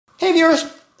Hey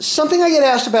viewers, something I get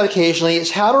asked about occasionally is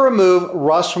how to remove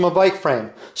rust from a bike frame.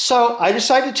 So I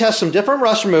decided to test some different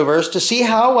rust removers to see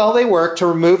how well they work to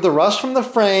remove the rust from the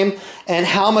frame and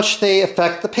how much they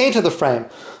affect the paint of the frame.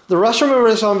 The rust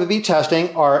removers I'm going to be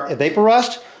testing are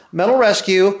Evapo-Rust, Metal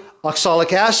Rescue,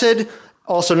 Oxalic Acid,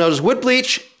 also known as wood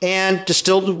bleach, and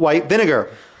distilled white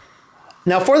vinegar.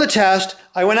 Now for the test,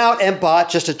 I went out and bought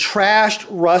just a trashed,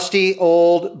 rusty,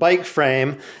 old bike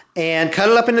frame and cut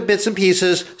it up into bits and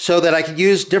pieces so that I could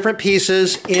use different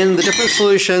pieces in the different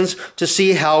solutions to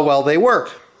see how well they work.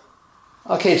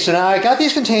 Okay, so now I got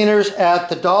these containers at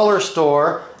the dollar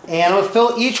store, and I'm going to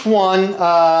fill each one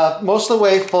most of the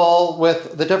way full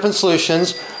with the different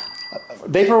solutions.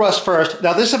 Evapo-Rust first.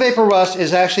 Now this Evapo-Rust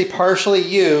is actually partially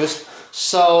used,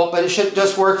 but it should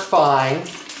just work fine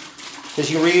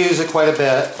because you reuse it quite a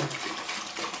bit.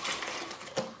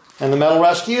 And the Metal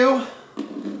Rescue.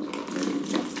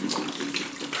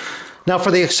 Now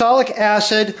for the oxalic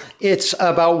acid, it's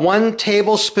about 1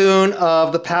 tablespoon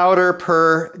of the powder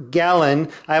per gallon.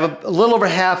 I have a little over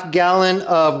half gallon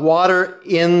of water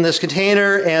in this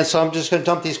container, and so I'm just going to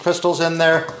dump these crystals in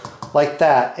there like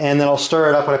that, and then I'll stir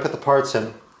it up when I put the parts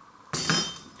in.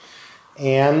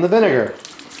 And the vinegar.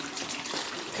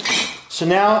 So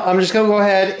now I'm just going to go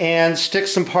ahead and stick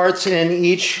some parts in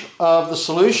each of the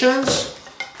solutions.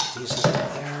 These in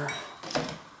there.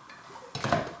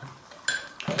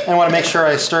 And I want to make sure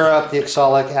I stir up the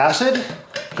oxalic acid,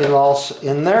 get it all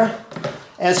in there.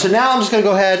 And so now I'm just going to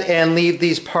go ahead and leave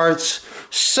these parts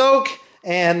soak,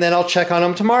 and then I'll check on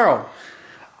them tomorrow.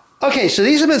 Okay, so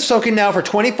these have been soaking now for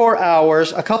 24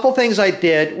 hours. A couple things I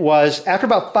did was, after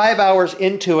about 5 hours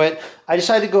into it, I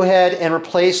decided to go ahead and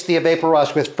replace the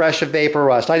Evapo-Rust with fresh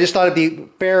Evapo-Rust. I just thought it'd be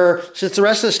fairer, since the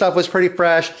rest of the stuff was pretty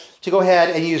fresh, to go ahead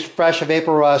and use fresh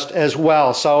Evapo-Rust as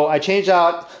well. So I changed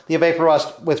out the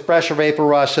Evapo-Rust with fresh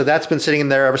Evapo-Rust, so that's been sitting in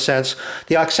there ever since.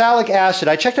 The oxalic acid,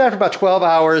 I checked it out for about 12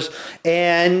 hours,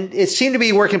 and it seemed to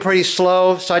be working pretty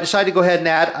slow, so I decided to go ahead and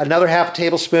add another half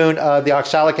tablespoon of the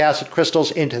oxalic acid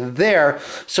crystals into there,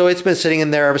 so it's been sitting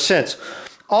in there ever since.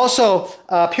 Also,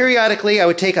 periodically I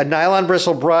would take a nylon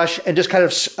bristle brush and just kind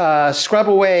of scrub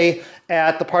away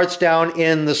at the parts down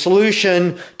in the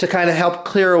solution to kind of help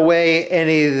clear away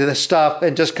any of the stuff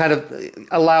and just kind of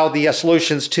allow the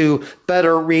solutions to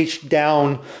better reach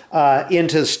down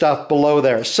into the stuff below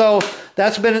there. So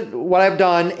that's been what I've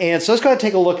done, and so let's go ahead and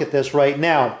take a look at this right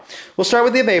now. We'll start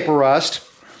with the Evapo-Rust.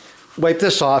 Wipe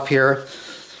this off here.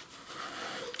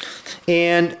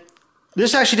 And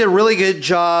this actually did a really good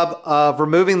job of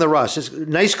removing the rust. It's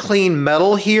nice clean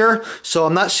metal here, so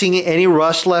I'm not seeing any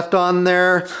rust left on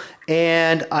there.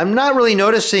 And I'm not really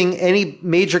noticing any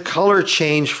major color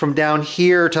change from down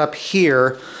here to up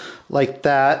here like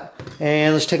that.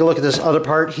 And let's take a look at this other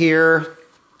part here.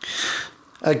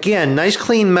 Again, nice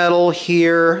clean metal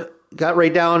here. Got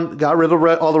rid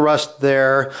of all the rust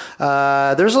there.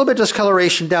 There's a little bit of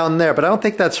discoloration down there, but I don't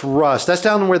think that's rust. That's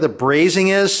down where the brazing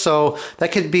is, so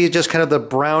that could be just kind of the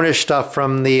brownish stuff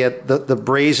from the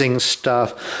brazing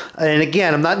stuff. And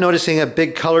again, I'm not noticing a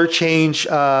big color change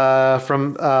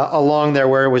from along there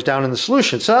where it was down in the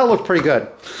solution. So that looked pretty good.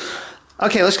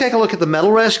 Okay, let's take a look at the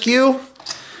Metal Rescue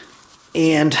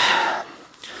and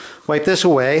wipe this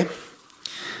away.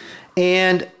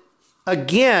 And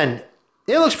again,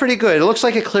 it looks pretty good. It looks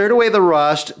like it cleared away the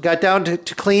rust, got down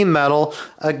to clean metal.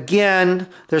 Again,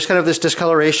 there's kind of this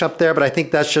discoloration up there, but I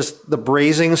think that's just the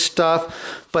brazing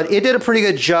stuff. But it did a pretty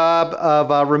good job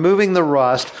of removing the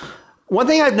rust. One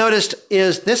thing I've noticed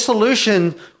is this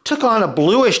solution took on a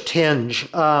bluish tinge.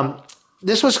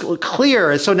 This was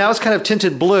clear, and so now it's kind of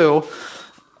tinted blue.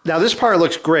 Now this part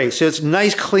looks great. So it's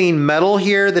nice clean metal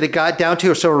here that it got down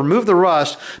to, so remove the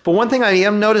rust. But one thing I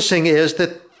am noticing is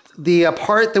that the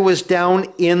part that was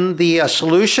down in the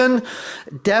solution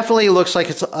definitely looks like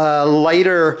it's a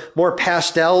lighter, more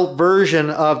pastel version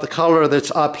of the color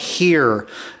that's up here.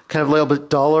 Kind of a little bit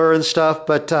duller and stuff,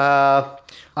 but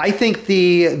I think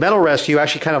the Metal Rescue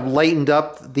actually kind of lightened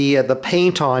up the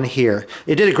paint on here.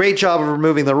 It did a great job of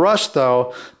removing the rust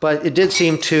though, but it did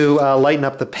seem to lighten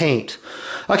up the paint.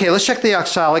 Okay, let's check the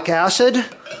oxalic acid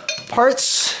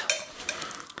parts.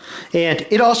 And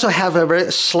it also has a very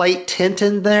slight tint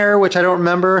in there, which I don't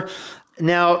remember.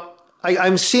 Now,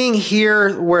 I'm seeing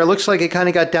here where it looks like it kind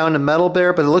of got down to metal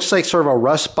there, but it looks like sort of a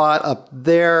rust spot up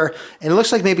there. And it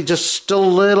looks like maybe just still a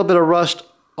little bit of rust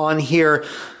on here.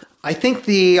 I think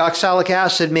the oxalic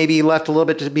acid maybe left a little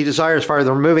bit to be desired as far as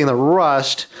removing the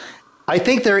rust. I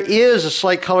think there is a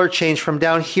slight color change from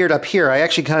down here to up here. I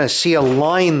actually kind of see a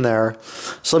line there.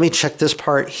 So let me check this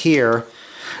part here.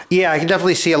 Yeah, I can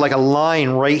definitely see like a line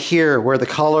right here where the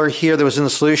color here that was in the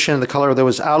solution, the color that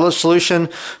was out of the solution.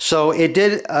 So it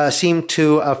did seem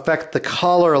to affect the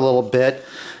color a little bit.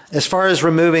 As far as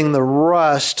removing the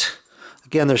rust,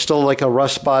 again, there's still like a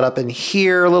rust spot up in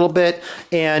here a little bit.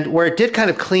 And where it did kind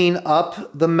of clean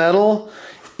up the metal,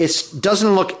 it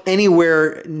doesn't look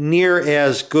anywhere near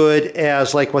as good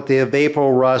as like what the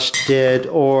Evapo-Rust did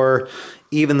or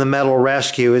even the Metal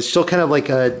Rescue. It's still kind of like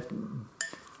a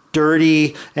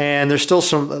dirty, and there's still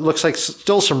some, it looks like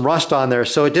still some rust on there,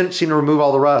 so it didn't seem to remove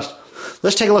all the rust.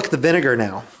 Let's take a look at the vinegar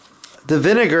now. The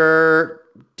vinegar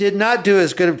did not do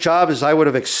as good a job as I would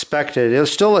have expected. It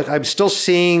was still like, I'm still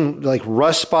seeing like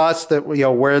rust spots that, you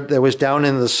know, where there was down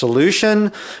in the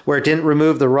solution where it didn't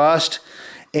remove the rust.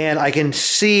 And I can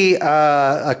see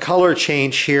a color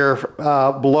change here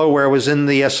below where it was in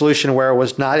the solution, where it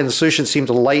was not in the solution. It seemed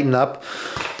to lighten up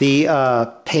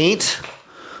the paint.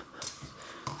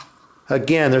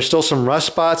 Again, there's still some rust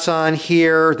spots on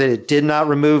here that it did not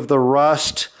remove the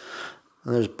rust.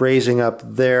 And there's brazing up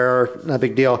there, not a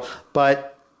big deal.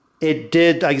 But it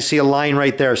did, I can see a line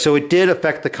right there. So it did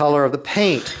affect the color of the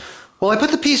paint. Well, I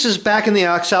put the pieces back in the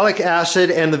oxalic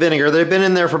acid and the vinegar. They've been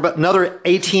in there for about another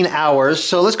 18 hours.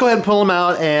 So let's go ahead and pull them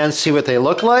out and see what they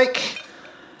look like.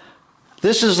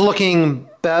 This is looking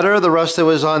better. The rust that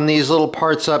was on these little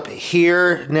parts up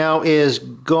here now is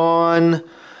gone.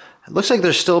 It looks like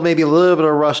there's still maybe a little bit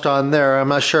of rust on there. I'm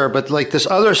not sure, but like this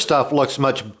other stuff looks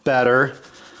much better.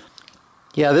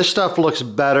 Yeah, this stuff looks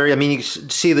better. I mean, you can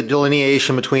see the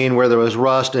delineation between where there was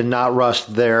rust and not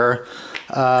rust there.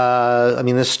 I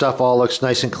mean, this stuff all looks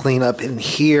nice and clean up in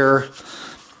here.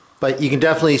 But you can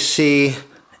definitely see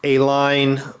a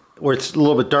line where it's a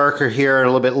little bit darker here and a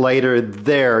little bit lighter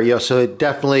there. You know, so it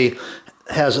definitely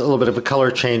has a little bit of a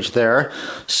color change there.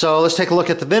 So let's take a look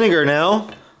at the vinegar now.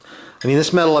 I mean,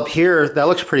 this metal up here, that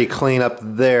looks pretty clean up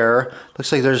there.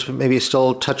 Looks like there's maybe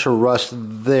still a touch of rust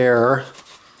there.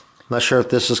 I'm not sure if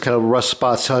this is kind of rust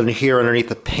spots on here underneath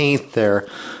the paint there.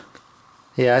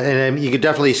 Yeah, and you can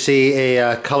definitely see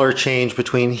a color change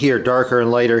between here, darker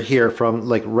and lighter here from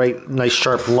like right, nice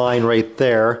sharp line right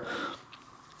there.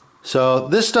 So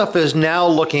this stuff is now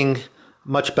looking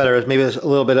much better. Maybe there's a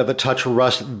little bit of a touch of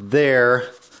rust there.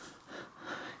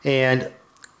 And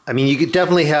I mean, you could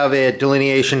definitely have a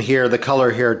delineation here, the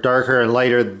color here, darker and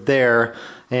lighter there,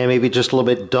 and maybe just a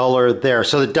little bit duller there.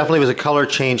 So there definitely was a color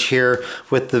change here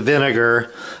with the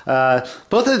vinegar.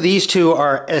 Both of these two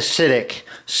are acidic,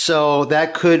 so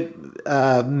that could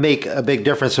make a big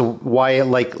difference in why it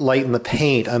like lightened the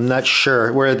paint. I'm not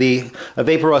sure. Where the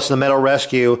Evapo-Rust and the Metal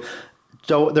Rescue,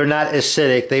 they're not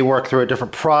acidic, they work through a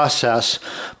different process.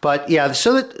 But yeah,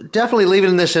 so that definitely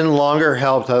leaving this in longer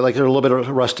helped. Like there's a little bit of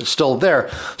rust still there.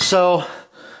 So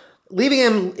leaving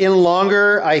him in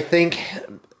longer, I think,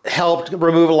 helped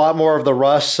remove a lot more of the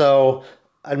rust. So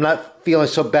I'm not feeling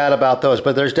so bad about those,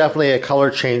 but there's definitely a color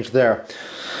change there.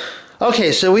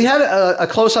 Okay, so we had a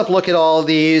close-up look at all of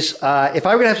these. If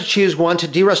I were going to have to choose one to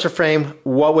derust a frame,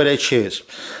 what would I choose?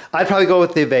 I'd probably go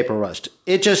with the Evapo-Rust.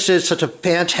 It just did such a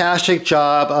fantastic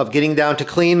job of getting down to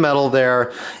clean metal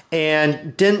there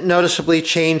and didn't noticeably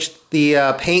change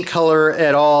the paint color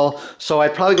at all, so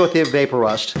I'd probably go with the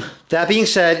Evapo-Rust. That being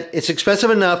said, it's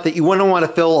expensive enough that you wouldn't want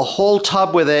to fill a whole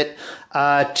tub with it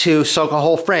to soak a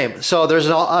whole frame. So there's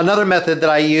another method that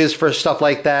I use for stuff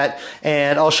like that,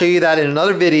 and I'll show you that in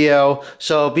another video.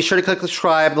 So be sure to click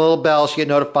subscribe and the little bell so you get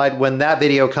notified when that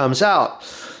video comes out.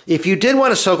 If you did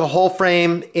want to soak a whole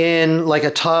frame in like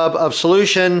a tub of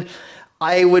solution,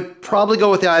 I would probably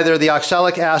go with either the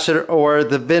oxalic acid or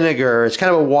the vinegar. It's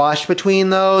kind of a wash between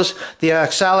those. The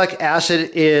oxalic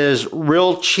acid is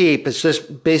real cheap. It's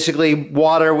just basically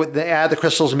water. They add the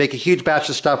crystals and make a huge batch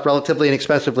of stuff relatively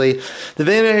inexpensively. The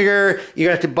vinegar, you're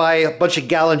going to have to buy a bunch of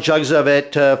gallon jugs of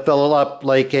it to fill up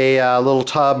like a little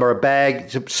tub or a bag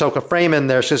to soak a frame in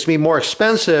there. So it's going to be more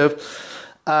expensive.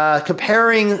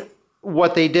 Comparing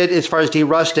what they did as far as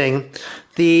derusting,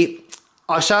 the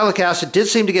oxalic acid did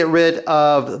seem to get rid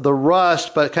of the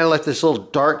rust, but it kind of left this little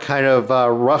dark kind of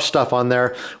rough stuff on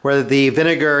there, where the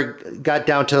vinegar got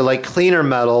down to like cleaner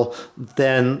metal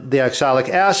than the oxalic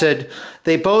acid.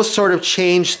 They both sort of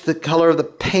changed the color of the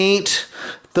paint,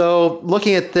 though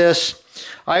looking at this,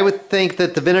 I would think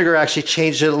that the vinegar actually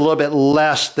changed it a little bit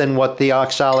less than what the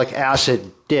oxalic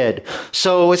acid did.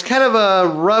 So it's kind of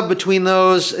a rub between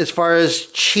those as far as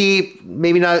cheap,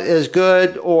 maybe not as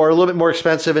good, or a little bit more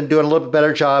expensive and doing a little bit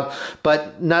better job,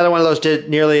 but neither one of those did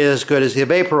nearly as good as the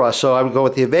Evapo-Rust, so I would go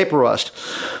with the Evapo-Rust.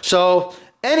 So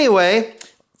anyway,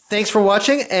 thanks for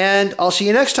watching, and I'll see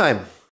you next time.